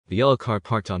The yellow car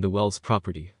parked on the Wells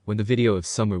property when the video of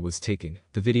Summer was taken.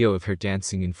 The video of her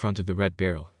dancing in front of the red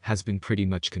barrel has been pretty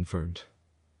much confirmed.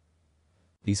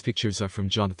 These pictures are from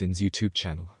Jonathan's YouTube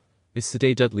channel. It's the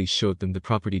day Dudley showed them the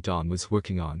property Don was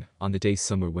working on the day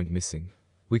Summer went missing.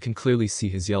 We can clearly see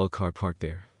his yellow car parked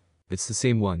there. It's the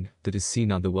same one that is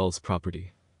seen on the Wells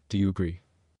property. Do you agree?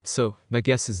 So, my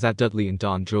guess is that Dudley and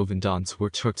Don drove in Don's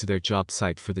work truck to their job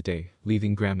site for the day,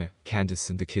 leaving Grandma, Candus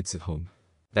and the kids at home.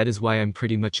 That is why I'm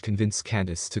pretty much convinced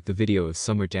Candus took the video of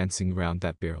Summer dancing around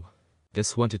that barrel.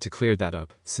 Just wanted to clear that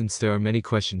up, since there are many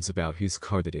questions about whose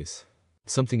car that is.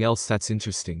 Something else that's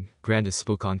interesting, Grandus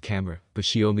spoke on camera, but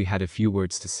she only had a few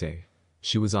words to say.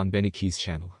 She was on Benny Key's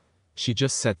channel. She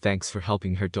just said thanks for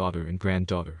helping her daughter and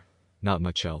granddaughter. Not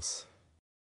much else.